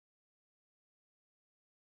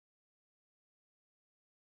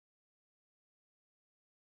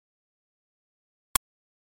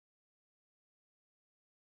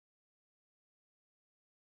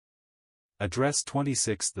Address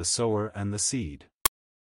 26. The Sower and the Seed.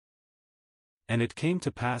 And it came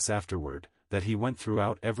to pass afterward, that he went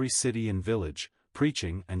throughout every city and village,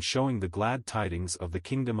 preaching and showing the glad tidings of the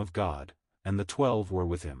kingdom of God, and the 12 were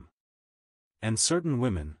with him. And certain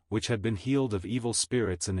women, which had been healed of evil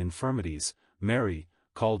spirits and infirmities, Mary,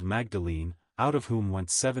 called Magdalene, out of whom went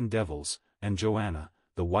 7 devils, and Joanna,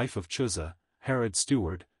 the wife of Chuza, Herod's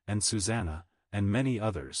steward, and Susanna, and many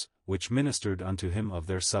others, which ministered unto him of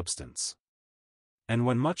their substance. And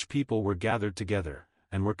when much people were gathered together,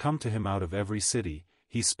 and were come to him out of every city,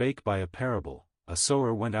 he spake by a parable. A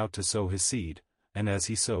sower went out to sow his seed, and as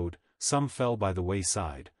he sowed, some fell by the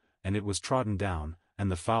wayside, and it was trodden down, and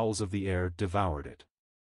the fowls of the air devoured it.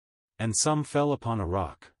 And some fell upon a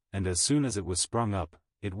rock, and as soon as it was sprung up,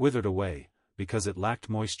 it withered away, because it lacked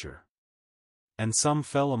moisture. And some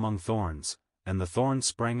fell among thorns, and the thorns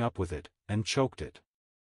sprang up with it, and choked it.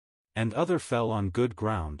 And other fell on good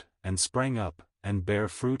ground, and sprang up, and bare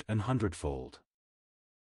fruit an hundredfold.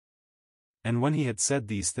 And when he had said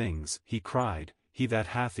these things, he cried, He that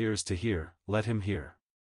hath ears to hear, let him hear.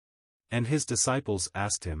 And his disciples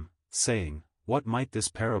asked him, saying, What might this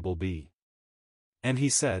parable be? And he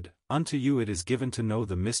said, Unto you it is given to know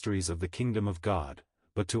the mysteries of the kingdom of God,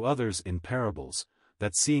 but to others in parables,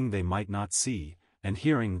 that seeing they might not see, and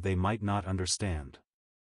hearing they might not understand.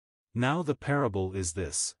 Now the parable is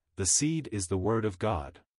this: the seed is the word of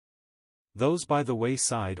God. Those by the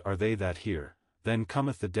wayside are they that hear, then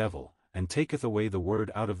cometh the devil, and taketh away the word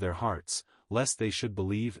out of their hearts, lest they should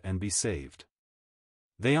believe and be saved.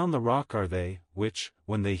 They on the rock are they, which,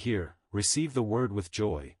 when they hear, receive the word with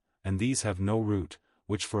joy, and these have no root,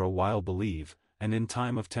 which for a while believe, and in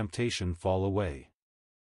time of temptation fall away.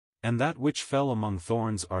 And that which fell among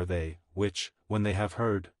thorns are they, which, when they have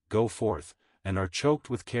heard, go forth, and are choked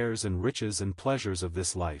with cares and riches and pleasures of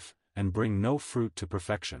this life, and bring no fruit to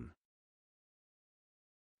perfection.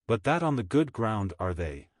 But that on the good ground are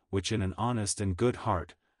they, which in an honest and good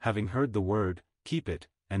heart, having heard the word, keep it,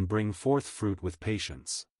 and bring forth fruit with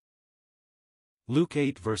patience. Luke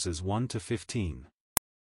 8 verses 1-15.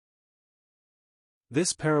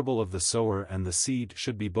 This parable of the sower and the seed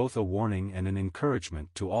should be both a warning and an encouragement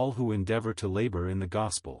to all who endeavor to labor in the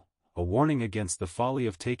gospel, a warning against the folly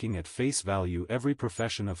of taking at face value every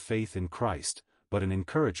profession of faith in Christ, but an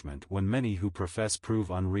encouragement when many who profess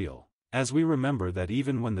prove unreal. As we remember that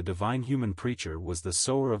even when the divine human preacher was the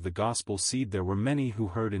sower of the gospel seed, there were many who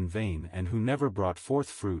heard in vain and who never brought forth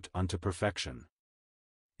fruit unto perfection.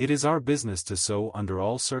 It is our business to sow under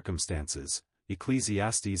all circumstances,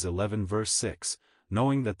 Ecclesiastes 11 verse 6,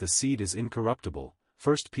 knowing that the seed is incorruptible,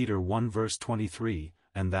 1 Peter 1 verse 23,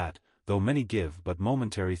 and that, though many give but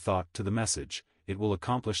momentary thought to the message, it will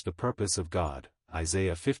accomplish the purpose of God,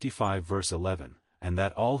 Isaiah 55 verse 11. And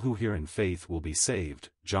that all who hear in faith will be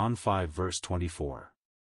saved, John 5 verse 24.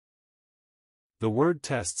 The word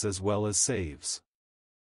tests as well as saves.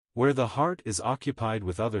 Where the heart is occupied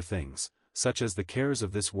with other things, such as the cares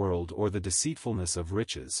of this world or the deceitfulness of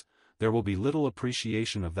riches, there will be little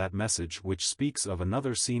appreciation of that message which speaks of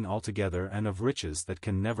another scene altogether and of riches that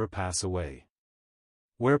can never pass away.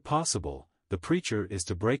 Where possible, the preacher is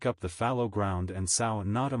to break up the fallow ground and sow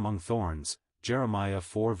not among thorns, Jeremiah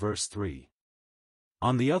 4 verse 3.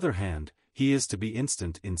 On the other hand, he is to be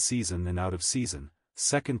instant in season and out of season,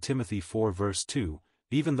 2 Timothy 4 verse 2,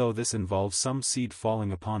 even though this involves some seed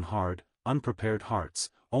falling upon hard, unprepared hearts,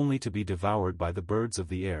 only to be devoured by the birds of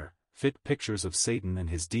the air, fit pictures of Satan and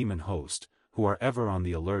his demon host, who are ever on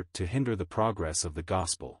the alert to hinder the progress of the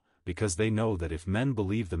gospel, because they know that if men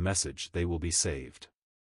believe the message they will be saved.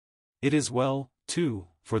 It is well, too,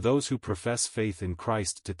 for those who profess faith in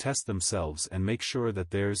Christ to test themselves and make sure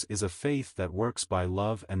that theirs is a faith that works by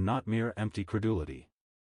love and not mere empty credulity.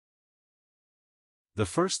 The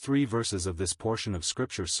first 3 verses of this portion of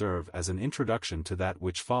Scripture serve as an introduction to that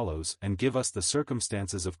which follows and give us the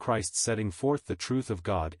circumstances of Christ setting forth the truth of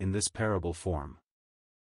God in this parable form.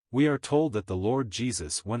 We are told that the Lord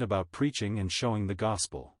Jesus went about preaching and showing the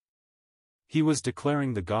gospel. He was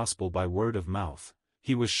declaring the gospel by word of mouth.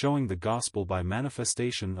 He was showing the gospel by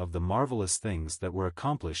manifestation of the marvelous things that were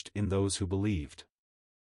accomplished in those who believed.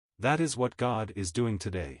 That is what God is doing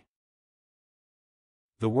today.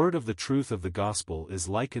 The word of the truth of the gospel is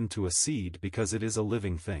likened to a seed because it is a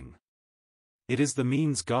living thing. It is the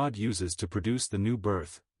means God uses to produce the new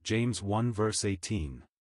birth, James 1 verse 18.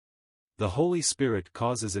 The Holy Spirit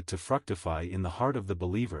causes it to fructify in the heart of the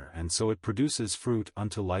believer, and so it produces fruit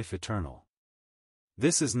unto life eternal.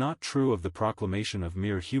 This is not true of the proclamation of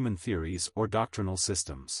mere human theories or doctrinal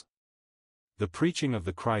systems. The preaching of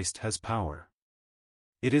the Christ has power.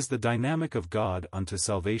 It is the dynamic of God unto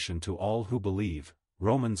salvation to all who believe,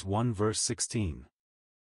 Romans 1 verse 16.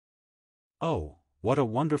 Oh, what a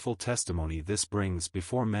wonderful testimony this brings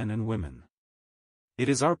before men and women. It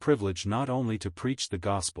is our privilege not only to preach the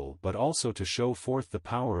gospel but also to show forth the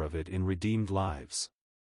power of it in redeemed lives.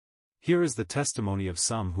 Here is the testimony of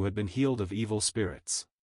some who had been healed of evil spirits.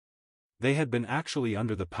 They had been actually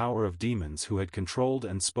under the power of demons who had controlled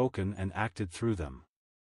and spoken and acted through them.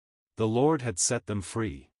 The Lord had set them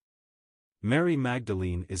free. Mary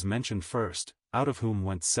Magdalene is mentioned first, out of whom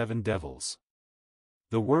went 7 devils.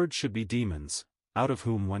 The word should be demons, out of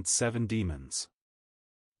whom went 7 demons.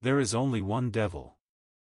 There is only one devil.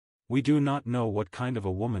 We do not know what kind of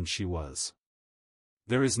a woman she was.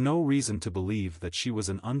 There is no reason to believe that she was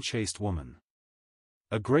an unchaste woman.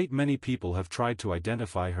 A great many people have tried to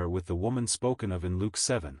identify her with the woman spoken of in Luke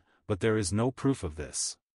 7, but there is no proof of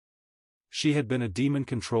this. She had been a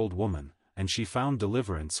demon-controlled woman, and she found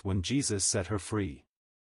deliverance when Jesus set her free.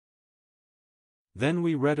 Then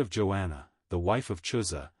we read of Joanna, the wife of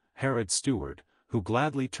Chuza, Herod's steward, who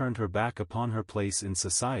gladly turned her back upon her place in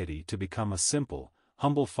society to become a simple,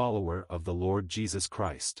 humble follower of the Lord Jesus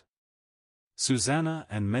Christ. Susanna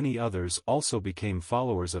and many others also became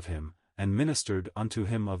followers of him, and ministered unto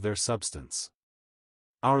him of their substance.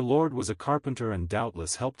 Our Lord was a carpenter and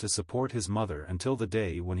doubtless helped to support his mother until the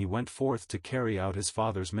day when he went forth to carry out his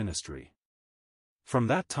Father's ministry. From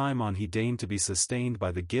that time on he deigned to be sustained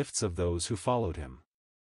by the gifts of those who followed him.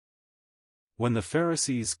 When the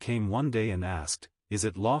Pharisees came one day and asked, "Is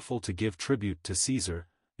it lawful to give tribute to Caesar?"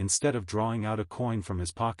 instead of drawing out a coin from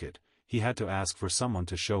his pocket, he had to ask for someone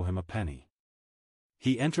to show him a penny.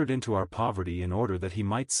 He entered into our poverty in order that he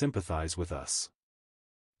might sympathize with us.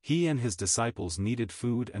 He and his disciples needed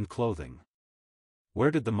food and clothing.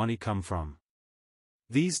 Where did the money come from?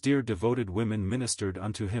 These dear devoted women ministered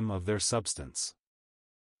unto him of their substance.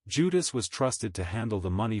 Judas was trusted to handle the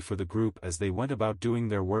money for the group as they went about doing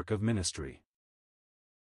their work of ministry.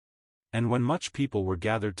 And when much people were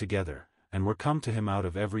gathered together, and were come to him out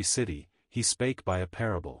of every city, he spake by a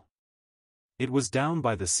parable. It was down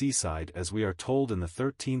by the seaside as we are told in the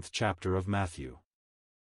 13th chapter of Matthew.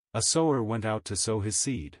 A sower went out to sow his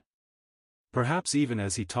seed. Perhaps even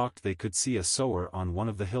as he talked they could see a sower on one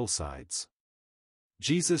of the hillsides.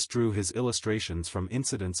 Jesus drew his illustrations from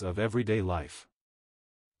incidents of everyday life.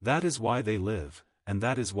 That is why they live, and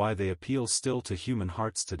that is why they appeal still to human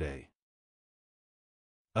hearts today.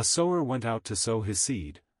 A sower went out to sow his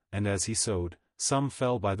seed, and as he sowed, some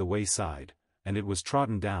fell by the wayside, and it was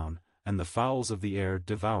trodden down, and the fowls of the air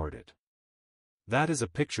devoured it. That is a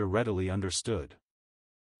picture readily understood.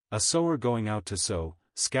 A sower going out to sow,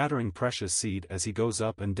 scattering precious seed as he goes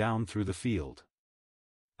up and down through the field.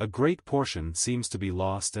 A great portion seems to be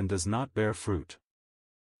lost and does not bear fruit.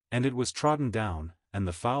 And it was trodden down, and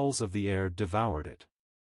the fowls of the air devoured it.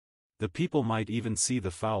 The people might even see the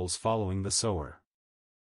fowls following the sower.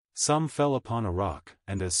 Some fell upon a rock,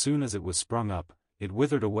 and as soon as it was sprung up, it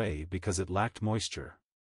withered away because it lacked moisture.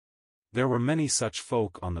 There were many such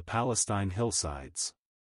folk on the Palestine hillsides.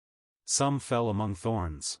 Some fell among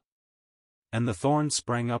thorns. And the thorns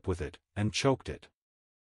sprang up with it, and choked it.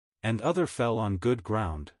 And other fell on good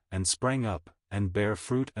ground, and sprang up, and bare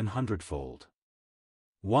fruit an hundredfold.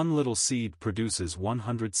 One little seed produces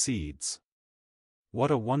 100 seeds.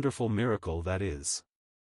 What a wonderful miracle that is!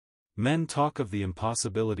 Men talk of the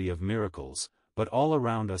impossibility of miracles, but all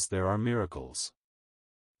around us there are miracles.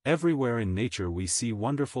 Everywhere in nature we see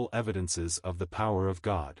wonderful evidences of the power of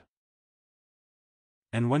God.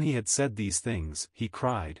 And when he had said these things, he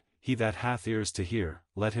cried, "He that hath ears to hear,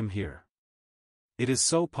 let him hear." It is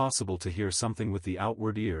so possible to hear something with the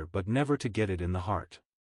outward ear but never to get it in the heart.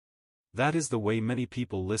 That is the way many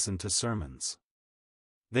people listen to sermons.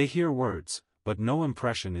 They hear words, but no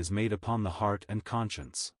impression is made upon the heart and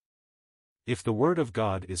conscience. If the word of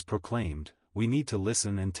God is proclaimed, we need to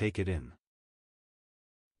listen and take it in.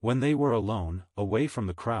 When they were alone, away from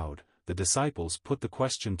the crowd, the disciples put the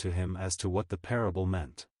question to him as to what the parable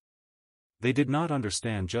meant. They did not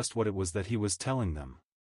understand just what it was that he was telling them.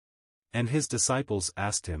 And his disciples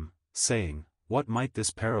asked him, saying, "What might this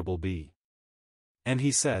parable be?" And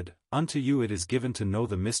he said, "Unto you it is given to know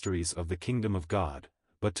the mysteries of the kingdom of God,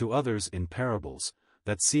 but to others in parables,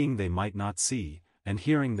 that seeing they might not see, and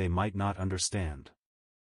hearing they might not understand."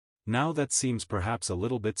 Now that seems perhaps a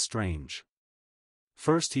little bit strange.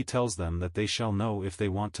 First he tells them that they shall know if they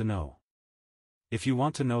want to know. If you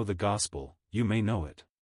want to know the gospel, you may know it.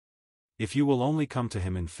 If you will only come to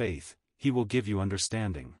him in faith, he will give you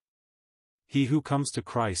understanding. He who comes to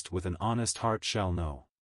Christ with an honest heart shall know.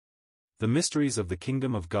 The mysteries of the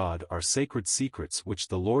kingdom of God are sacred secrets which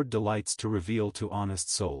the Lord delights to reveal to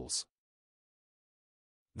honest souls.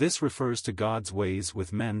 This refers to God's ways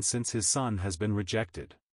with men since his Son has been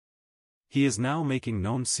rejected. He is now making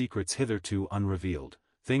known secrets hitherto unrevealed,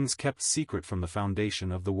 things kept secret from the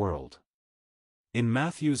foundation of the world. In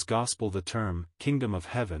Matthew's Gospel the term, kingdom of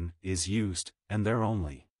heaven, is used, and there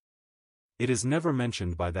only. It is never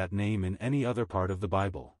mentioned by that name in any other part of the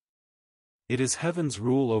Bible. It is heaven's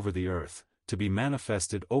rule over the earth, to be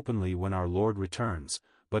manifested openly when our Lord returns,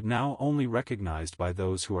 but now only recognized by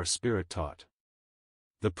those who are Spirit-taught.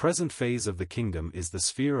 The present phase of the kingdom is the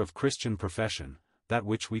sphere of Christian profession, that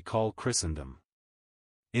which we call Christendom.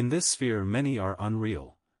 In this sphere many are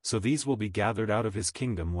unreal, so these will be gathered out of his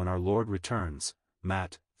kingdom when our Lord returns,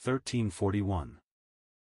 Matt. 13:41.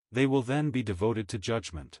 They will then be devoted to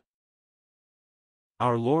judgment.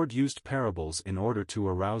 Our Lord used parables in order to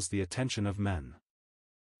arouse the attention of men.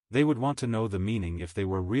 They would want to know the meaning if they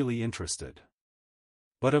were really interested.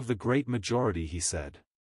 But of the great majority he said,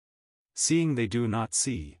 "Seeing they do not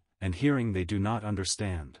see, and hearing they do not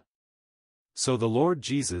understand." So the Lord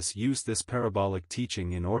Jesus used this parabolic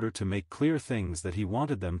teaching in order to make clear things that he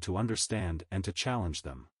wanted them to understand and to challenge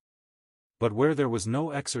them. But where there was no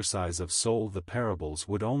exercise of soul, the parables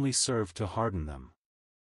would only serve to harden them.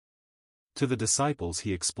 To the disciples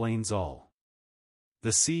he explains all.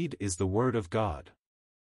 The seed is the word of God.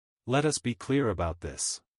 Let us be clear about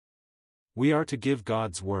this. We are to give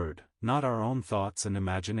God's word, not our own thoughts and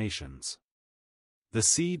imaginations. The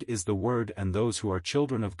seed is the word, and those who are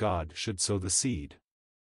children of God should sow the seed.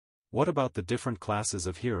 What about the different classes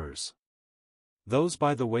of hearers? Those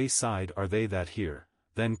by the wayside are they that hear,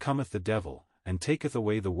 then cometh the devil, and taketh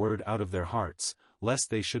away the word out of their hearts, lest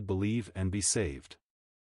they should believe and be saved.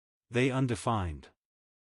 They undefined.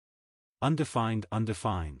 Undefined.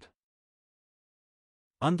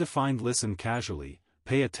 Undefined listen casually,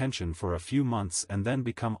 pay attention for a few months and then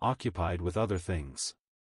become occupied with other things.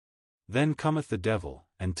 Then cometh the devil,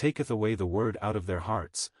 and taketh away the word out of their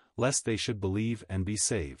hearts, lest they should believe and be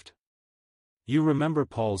saved. You remember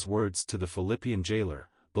Paul's words to the Philippian jailer,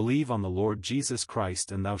 "Believe on the Lord Jesus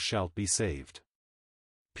Christ and thou shalt be saved."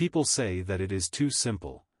 People say that it is too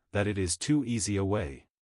simple, that it is too easy a way.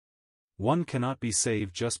 One cannot be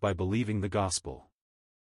saved just by believing the gospel.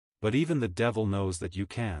 But even the devil knows that you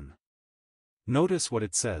can. Notice what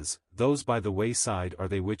it says, "Those by the wayside are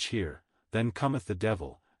they which hear, then cometh the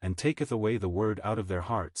devil, and taketh away the word out of their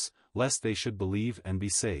hearts, lest they should believe and be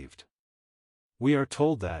saved." We are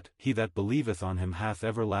told that, "He that believeth on him hath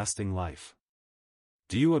everlasting life."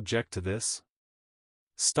 Do you object to this?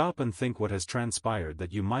 Stop and think what has transpired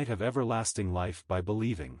that you might have everlasting life by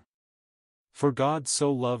believing. For God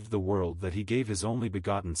so loved the world that he gave his only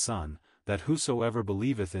begotten Son, that whosoever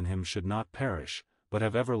believeth in him should not perish, but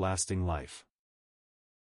have everlasting life.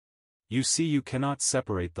 You see, you cannot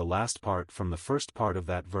separate the last part from the first part of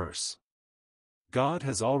that verse. God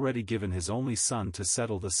has already given his only Son to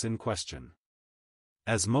settle the sin question.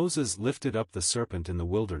 As Moses lifted up the serpent in the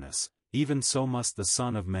wilderness, even so must the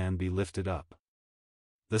Son of Man be lifted up.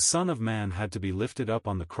 The Son of Man had to be lifted up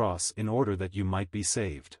on the cross in order that you might be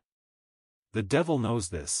saved. The devil knows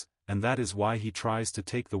this, and that is why he tries to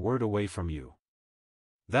take the word away from you.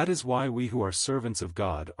 That is why we who are servants of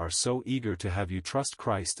God are so eager to have you trust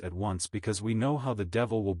Christ at once, because we know how the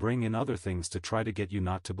devil will bring in other things to try to get you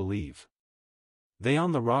not to believe. They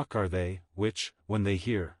on the rock are they, which, when they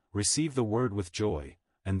hear, receive the word with joy,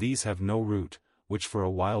 and these have no root, which for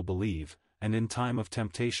a while believe, and in time of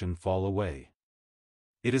temptation fall away.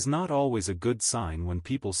 It is not always a good sign when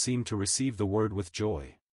people seem to receive the word with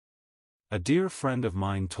joy. A dear friend of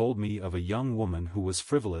mine told me of a young woman who was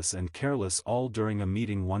frivolous and careless all during a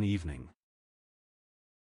meeting one evening.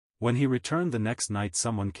 When he returned the next night,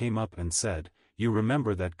 someone came up and said, "You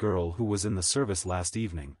remember that girl who was in the service last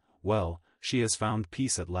evening? Well, she has found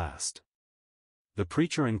peace at last." The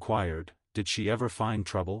preacher inquired, "Did she ever find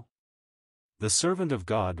trouble?" The servant of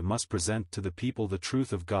God must present to the people the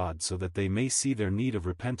truth of God so that they may see their need of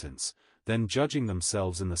repentance, then judging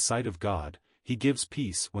themselves in the sight of God, he gives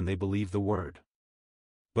peace when they believe the word.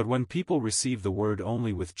 But when people receive the word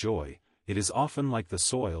only with joy, it is often like the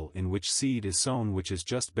soil in which seed is sown, which is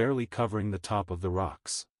just barely covering the top of the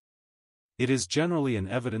rocks. It is generally an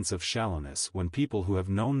evidence of shallowness when people who have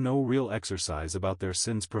known no real exercise about their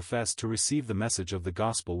sins profess to receive the message of the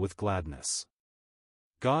gospel with gladness.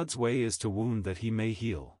 God's way is to wound that he may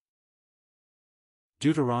heal.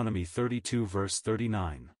 Deuteronomy 32 verse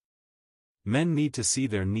 39. Men need to see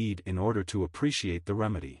their need in order to appreciate the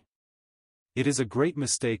remedy. It is a great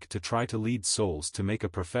mistake to try to lead souls to make a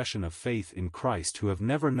profession of faith in Christ who have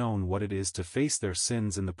never known what it is to face their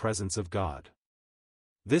sins in the presence of God.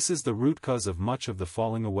 This is the root cause of much of the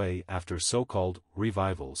falling away after so-called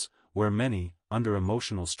revivals, where many, under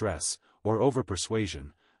emotional stress, or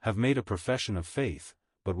over-persuasion, have made a profession of faith,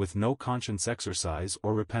 but with no conscience exercise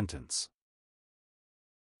or repentance.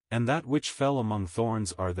 And that which fell among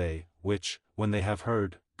thorns are they, which, when they have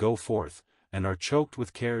heard, go forth, and are choked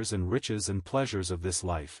with cares and riches and pleasures of this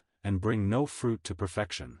life, and bring no fruit to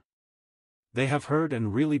perfection. They have heard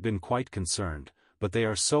and really been quite concerned, but they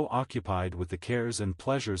are so occupied with the cares and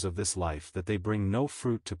pleasures of this life that they bring no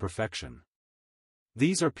fruit to perfection.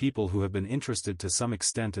 These are people who have been interested to some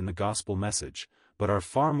extent in the gospel message, but are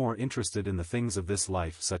far more interested in the things of this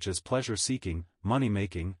life, such as pleasure-seeking,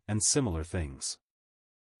 money-making, and similar things.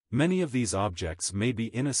 Many of these objects may be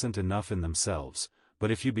innocent enough in themselves,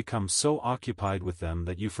 but if you become so occupied with them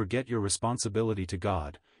that you forget your responsibility to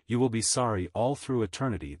God, you will be sorry all through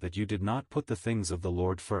eternity that you did not put the things of the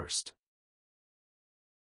Lord first.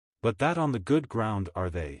 But that on the good ground are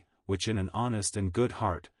they, which in an honest and good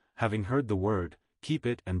heart, having heard the word, keep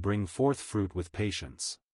it and bring forth fruit with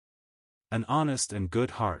patience. An honest and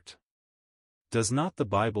good heart. Does not the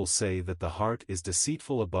Bible say that the heart is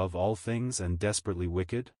deceitful above all things and desperately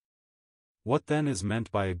wicked? What then is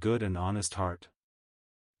meant by a good and honest heart?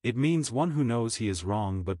 It means one who knows he is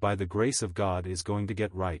wrong but by the grace of God is going to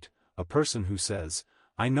get right, a person who says,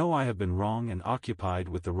 I know I have been wrong and occupied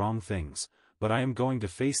with the wrong things, but I am going to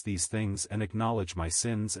face these things and acknowledge my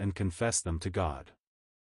sins and confess them to God.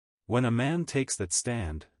 When a man takes that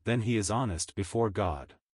stand, then he is honest before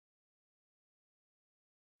God.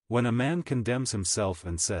 When a man condemns himself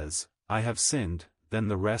and says, I have sinned, then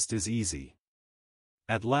the rest is easy.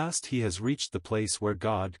 At last he has reached the place where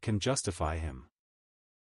God can justify him.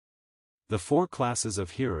 The four classes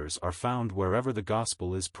of hearers are found wherever the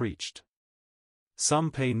gospel is preached.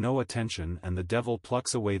 Some pay no attention and the devil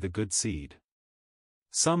plucks away the good seed.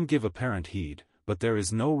 Some give apparent heed, but there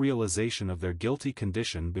is no realization of their guilty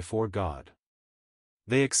condition before God.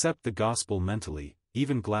 They accept the gospel mentally,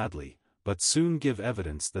 even gladly, but soon give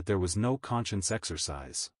evidence that there was no conscience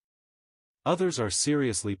exercise. Others are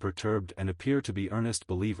seriously perturbed and appear to be earnest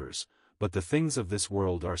believers, but the things of this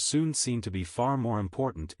world are soon seen to be far more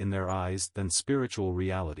important in their eyes than spiritual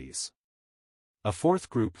realities. A fourth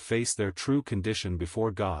group face their true condition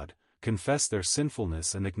before God, confess their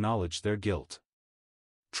sinfulness and acknowledge their guilt.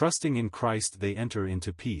 Trusting in Christ they enter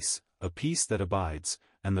into peace, a peace that abides,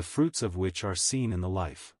 and the fruits of which are seen in the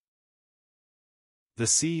life. The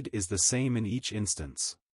seed is the same in each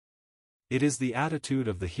instance. It is the attitude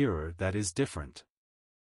of the hearer that is different.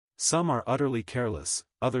 Some are utterly careless,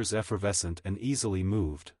 others effervescent and easily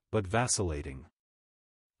moved, but vacillating.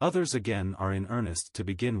 Others again are in earnest to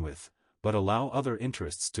begin with, but allow other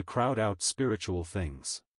interests to crowd out spiritual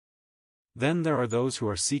things. Then there are those who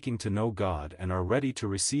are seeking to know God and are ready to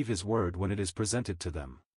receive His word when it is presented to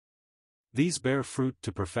them. These bear fruit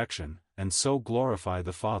to perfection, and so glorify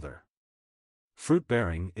the Father.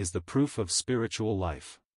 Fruit-bearing is the proof of spiritual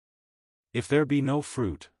life. If there be no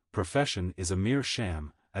fruit, profession is a mere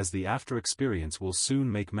sham, as the after experience will soon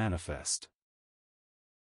make manifest.